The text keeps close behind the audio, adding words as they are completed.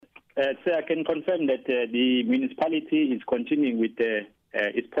So I can confirm that the municipality is continuing with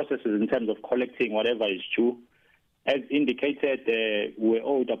its processes in terms of collecting whatever is due. As indicated, we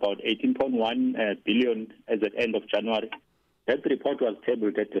owed about 18.1 billion as at end of January. That report was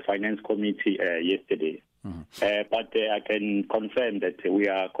tabled at the Finance Committee yesterday. But I can confirm that we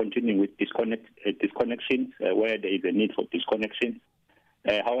are continuing with disconnections where there is a need for disconnections.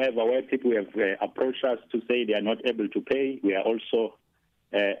 However, where people have approached us to say they are not able to pay, we are also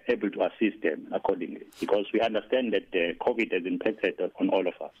able to assist them accordingly, because we understand that COVID has impacted on all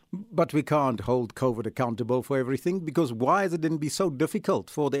of us. But we can't hold COVID accountable for everything, because why has it then been so difficult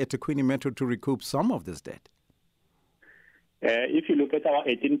for the eThekwini Metro to recoup some of this debt? If you look at our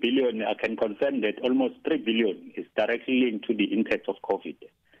 18 billion, I can confirm that almost 3 billion is directly linked to the impact of COVID.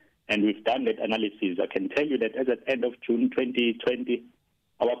 And we've done that analysis. I can tell you that as at end of June 2020,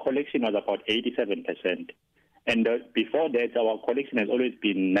 our collection was about 87%. And before that, our collection has always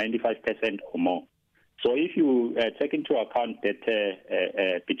been 95% or more. So if you take into account that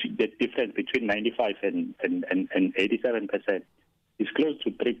the difference between 95 and 87%, is close to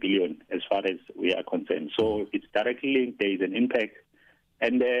 3 billion as far as we are concerned. So it's directly linked. There is an impact.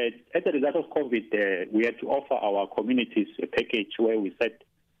 And as a result of COVID, we had to offer our communities a package where we said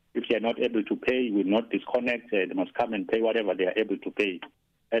if they are not able to pay, we will not disconnect. They must come and pay whatever they are able to pay.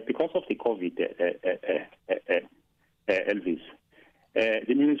 Because of the COVID, Elvis.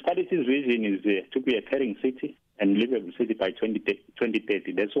 The municipality's vision is to be a caring city and livable city by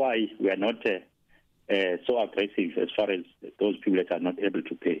 2030. That's why we are not so aggressive as far as those people that are not able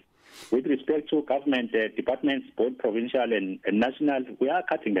to pay. With respect to government departments, both provincial and national, we are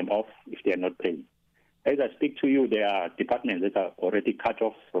cutting them off if they are not paying. As I speak to you, there are departments that are already cut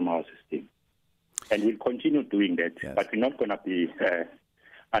off from our system. And we'll continue doing that. Yes. But we're not going to be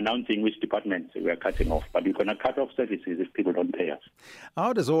announcing which departments we are cutting off. But we're going to cut off services if people don't pay us.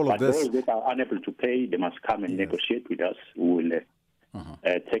 How does all of this... But those that are unable to pay, they must come and negotiate with us. We will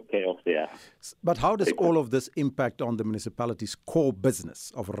take care of their... But how does all of this impact on the municipality's core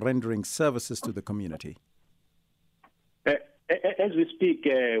business of rendering services to the community? As we speak,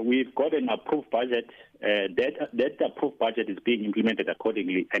 we've got an approved budget. That approved budget is being implemented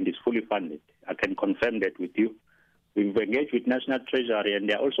accordingly and is fully funded. I can confirm that with you. We've engaged with National Treasury, and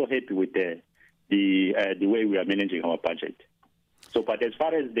they're also happy with the way we are managing our budget. So, but as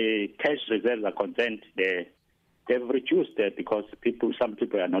far as the cash reserves are concerned, they've reduced because some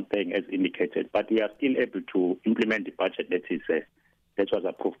people are not paying as indicated. But we are still able to implement the budget that was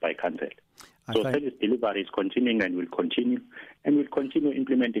approved by Council. So service delivery is continuing and will continue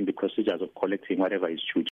implementing the procedures of collecting whatever is due.